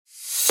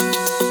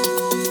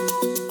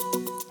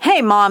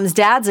Hey moms,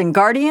 dads, and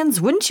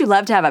guardians, wouldn't you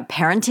love to have a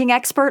parenting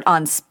expert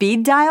on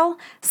speed dial?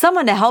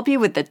 Someone to help you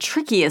with the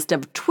trickiest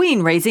of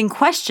tween-raising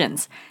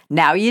questions.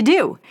 Now you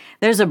do.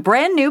 There's a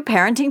brand new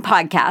parenting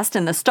podcast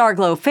in the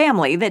Starglow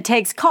family that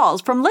takes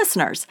calls from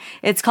listeners.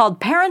 It's called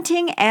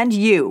Parenting and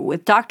You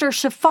with Dr.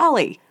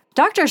 Shefali.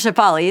 Dr.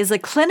 Shefali is a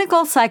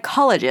clinical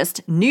psychologist,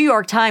 New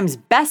York Times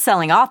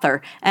bestselling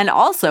author, and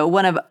also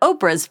one of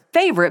Oprah's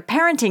favorite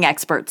parenting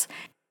experts.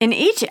 In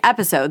each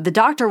episode, the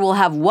doctor will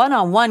have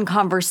one-on-one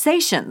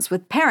conversations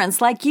with parents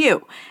like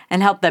you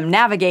and help them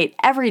navigate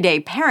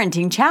everyday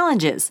parenting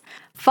challenges.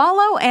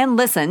 Follow and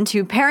listen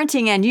to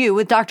Parenting and You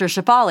with Dr.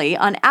 Shefali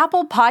on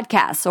Apple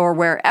Podcasts or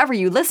wherever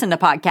you listen to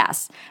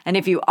podcasts. And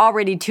if you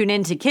already tune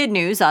in to Kid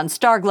News on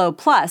Starglow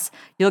Plus,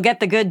 you'll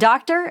get The Good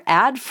Doctor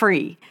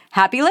ad-free.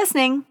 Happy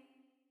listening!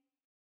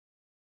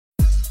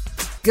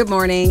 Good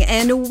morning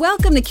and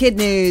welcome to Kid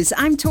News.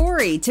 I'm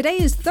Tori. Today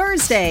is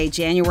Thursday,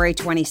 January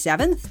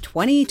 27th,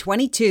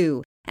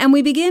 2022. And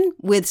we begin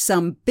with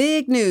some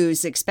big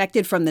news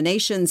expected from the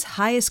nation's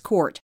highest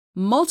court.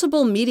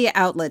 Multiple media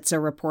outlets are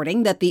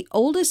reporting that the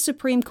oldest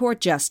Supreme Court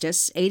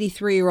Justice,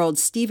 83-year-old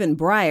Stephen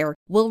Breyer,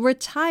 will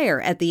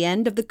retire at the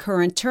end of the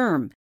current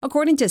term.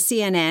 According to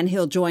CNN,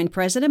 he'll join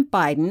President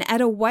Biden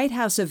at a White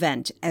House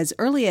event as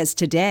early as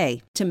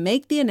today to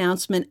make the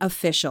announcement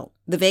official.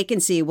 The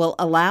vacancy will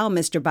allow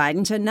Mr.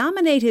 Biden to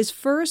nominate his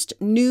first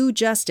new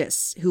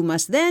justice, who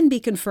must then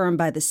be confirmed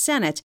by the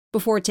Senate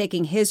before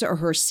taking his or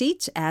her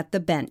seat at the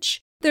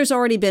bench. There's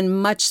already been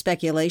much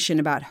speculation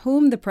about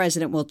whom the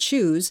president will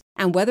choose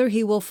and whether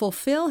he will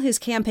fulfill his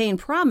campaign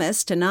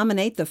promise to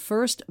nominate the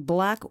first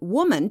black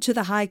woman to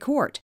the high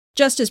court.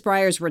 Justice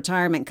Breyer's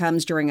retirement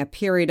comes during a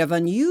period of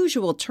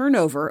unusual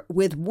turnover,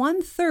 with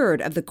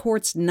 1/3 of the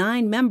court's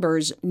 9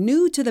 members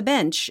new to the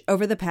bench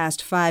over the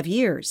past 5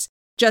 years.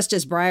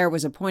 Justice Breyer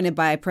was appointed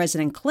by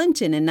President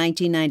Clinton in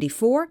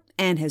 1994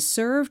 and has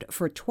served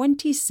for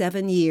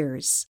 27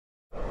 years.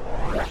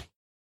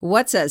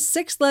 What's a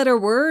 6-letter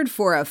word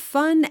for a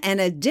fun and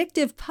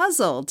addictive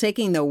puzzle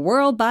taking the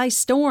world by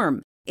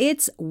storm?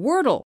 It's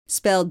Wordle,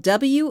 spelled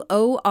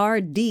W-O-R-D-L-E,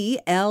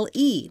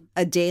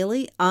 a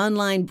daily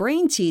online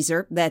brain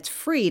teaser that's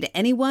free to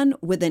anyone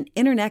with an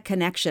internet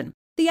connection.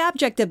 The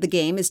object of the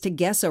game is to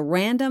guess a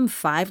random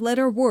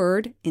 5-letter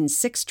word in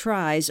 6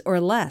 tries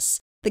or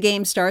less. The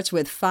game starts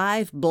with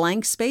 5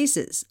 blank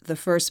spaces. The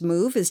first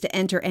move is to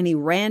enter any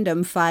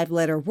random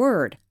 5-letter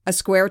word. A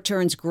square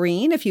turns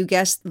green if you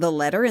guess the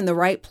letter in the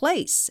right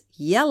place,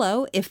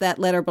 yellow if that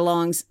letter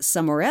belongs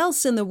somewhere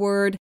else in the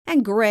word,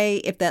 and gray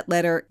if that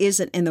letter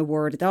isn't in the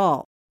word at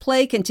all.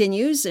 Play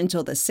continues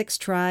until the 6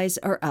 tries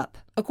are up.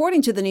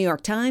 According to the New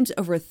York Times,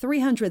 over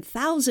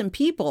 300,000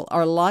 people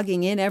are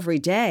logging in every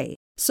day.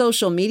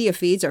 Social media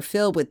feeds are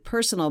filled with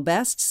personal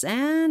bests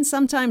and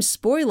sometimes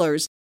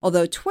spoilers,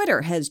 although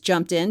Twitter has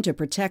jumped in to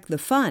protect the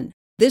fun.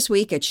 This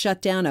week, it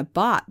shut down a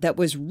bot that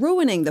was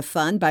ruining the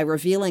fun by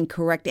revealing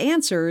correct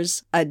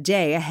answers a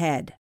day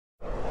ahead.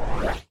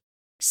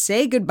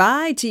 Say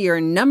goodbye to your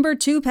number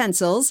 2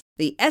 pencils.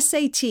 The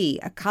SAT,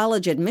 a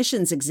college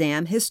admissions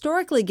exam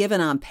historically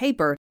given on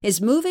paper, is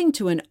moving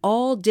to an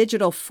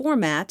all-digital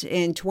format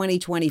in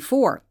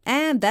 2024.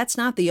 And that's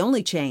not the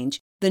only change.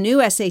 The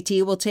new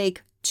SAT will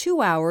take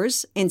 2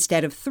 hours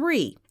instead of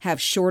 3,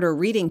 have shorter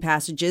reading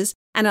passages,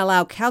 and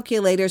allow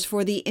calculators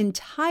for the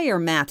entire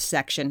math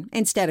section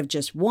instead of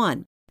just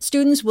one.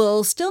 Students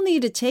will still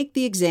need to take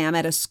the exam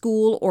at a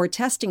school or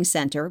testing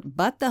center,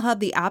 but they'll have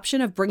the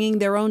option of bringing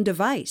their own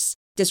device.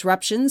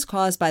 Disruptions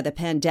caused by the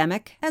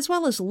pandemic, as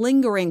well as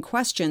lingering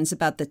questions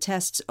about the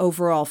test's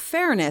overall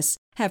fairness,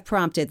 have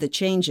prompted the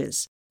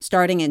changes.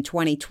 Starting in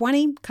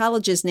 2020,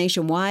 colleges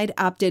nationwide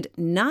opted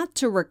not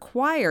to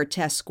require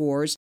test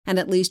scores, and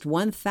at least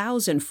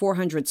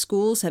 1,400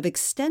 schools have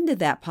extended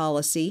that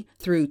policy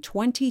through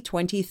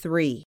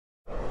 2023.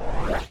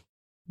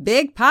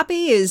 Big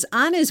Papi is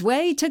on his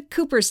way to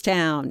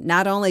Cooperstown.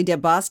 Not only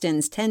did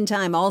Boston's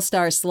 10-time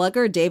All-Star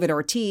slugger David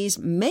Ortiz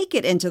make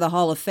it into the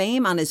Hall of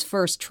Fame on his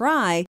first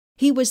try,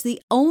 he was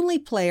the only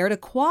player to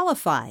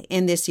qualify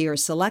in this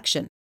year's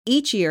selection.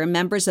 Each year,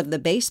 members of the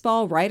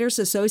Baseball Writers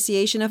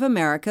Association of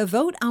America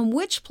vote on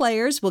which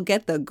players will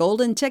get the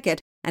golden ticket,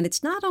 and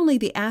it's not only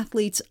the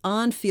athlete's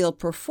on-field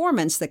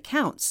performance that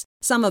counts.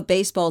 Some of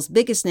baseball's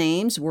biggest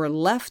names were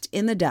left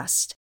in the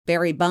dust.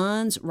 Barry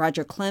Bonds,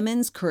 Roger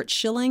Clemens, Curt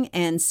Schilling,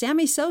 and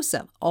Sammy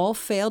Sosa all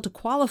failed to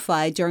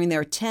qualify during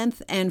their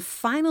 10th and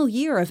final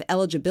year of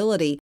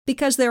eligibility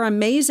because their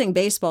amazing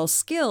baseball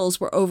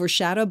skills were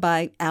overshadowed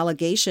by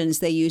allegations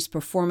they used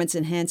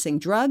performance-enhancing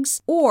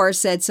drugs or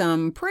said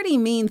some pretty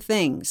mean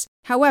things.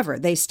 However,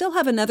 they still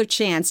have another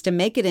chance to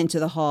make it into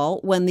the Hall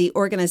when the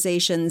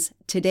organization's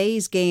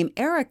Today's Game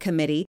Era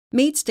Committee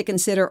meets to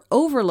consider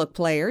overlooked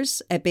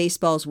players at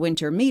baseball's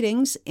winter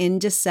meetings in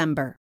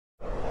December.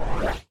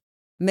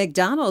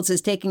 McDonald's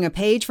is taking a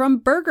page from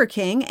Burger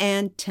King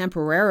and,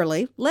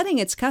 temporarily, letting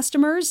its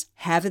customers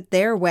have it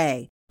their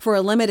way. For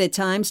a limited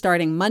time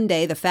starting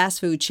Monday, the fast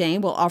food chain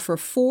will offer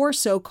 4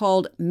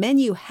 so-called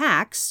menu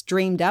hacks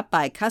dreamed up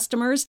by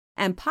customers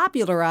and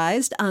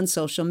popularized on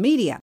social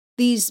media.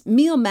 These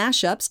meal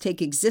mashups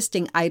take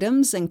existing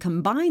items and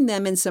combine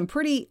them in some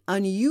pretty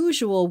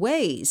unusual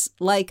ways,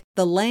 like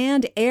the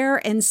land,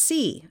 air, and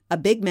sea, a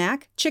Big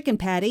Mac, chicken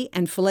patty,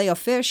 and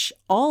Filet-O-Fish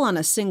all on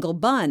a single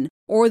bun,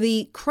 or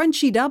the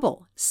Crunchy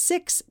Double,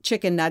 6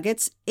 chicken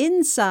nuggets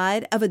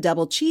inside of a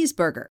double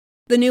cheeseburger.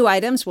 The new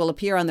items will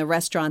appear on the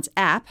restaurant's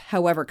app.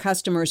 However,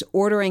 customers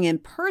ordering in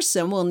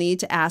person will need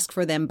to ask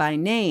for them by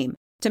name.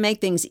 To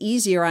make things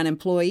easier on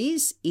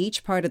employees,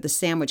 each part of the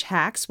sandwich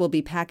hacks will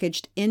be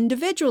packaged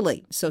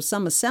individually, so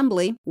some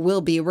assembly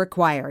will be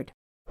required.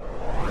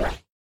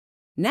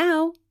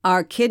 Now,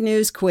 our Kid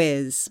News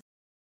quiz.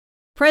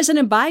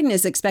 President Biden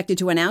is expected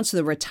to announce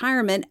the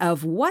retirement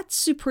of what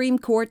Supreme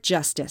Court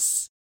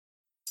justice?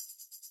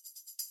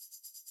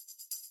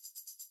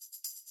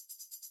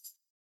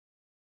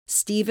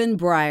 Stephen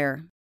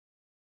Breyer.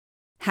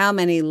 How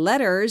many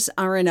letters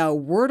are in a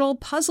Wordle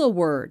puzzle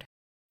word?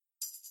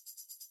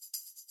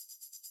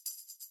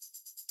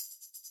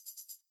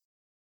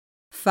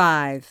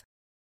 5.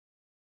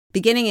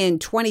 Beginning in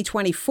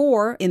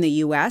 2024 in the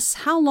U.S.,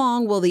 how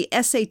long will the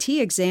SAT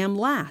exam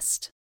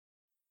last?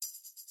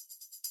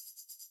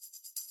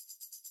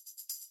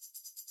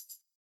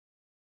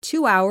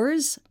 2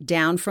 hours,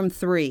 down from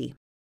 3.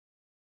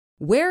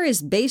 Where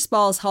is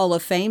baseball's Hall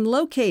of Fame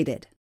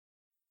located?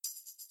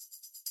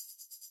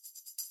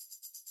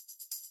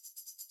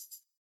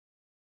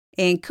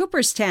 In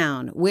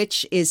Cooperstown,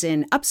 which is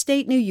in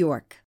upstate New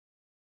York.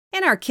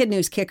 And our Kid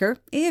News kicker,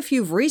 if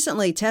you've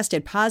recently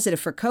tested positive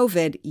for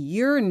COVID,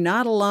 you're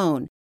not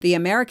alone. The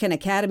American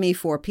Academy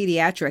for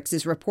Pediatrics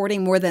is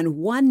reporting more than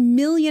 1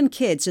 million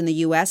kids in the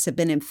U.S. have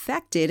been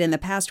infected in the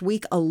past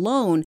week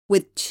alone,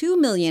 with 2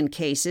 million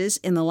cases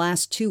in the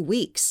last 2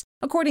 weeks.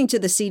 According to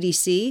the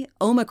CDC,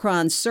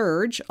 Omicron's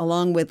surge,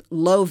 along with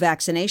low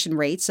vaccination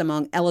rates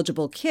among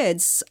eligible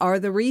kids, are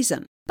the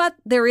reason. But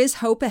there is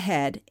hope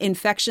ahead.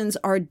 Infections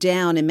are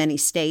down in many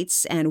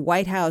states, and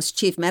White House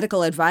Chief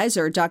Medical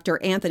Advisor Dr.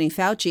 Anthony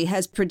Fauci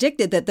has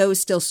predicted that those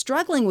still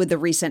struggling with the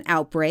recent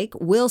outbreak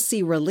will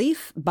see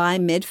relief by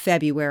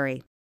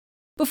mid-February.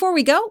 Before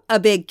we go, a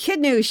big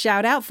Kid News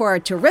shout-out for our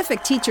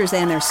terrific teachers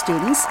and their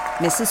students.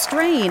 Mrs.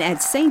 Strain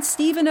at St.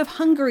 Stephen of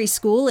Hungary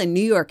School in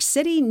New York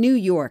City, New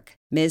York.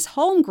 Ms.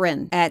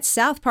 Holmgren at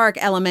South Park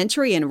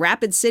Elementary in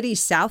Rapid City,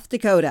 South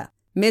Dakota.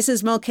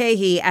 Mrs.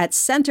 Mulcahy at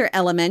Center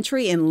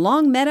Elementary in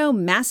Long Meadow,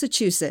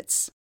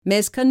 Massachusetts.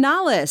 Ms.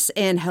 Canales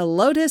in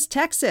Helotes,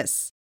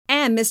 Texas.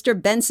 And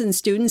Mr. Benson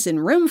students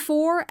in Room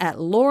 4 at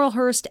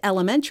Laurelhurst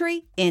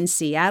Elementary in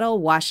Seattle,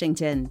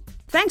 Washington.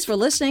 Thanks for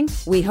listening.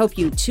 We hope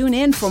you tune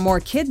in for more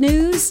Kid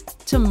News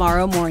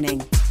tomorrow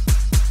morning.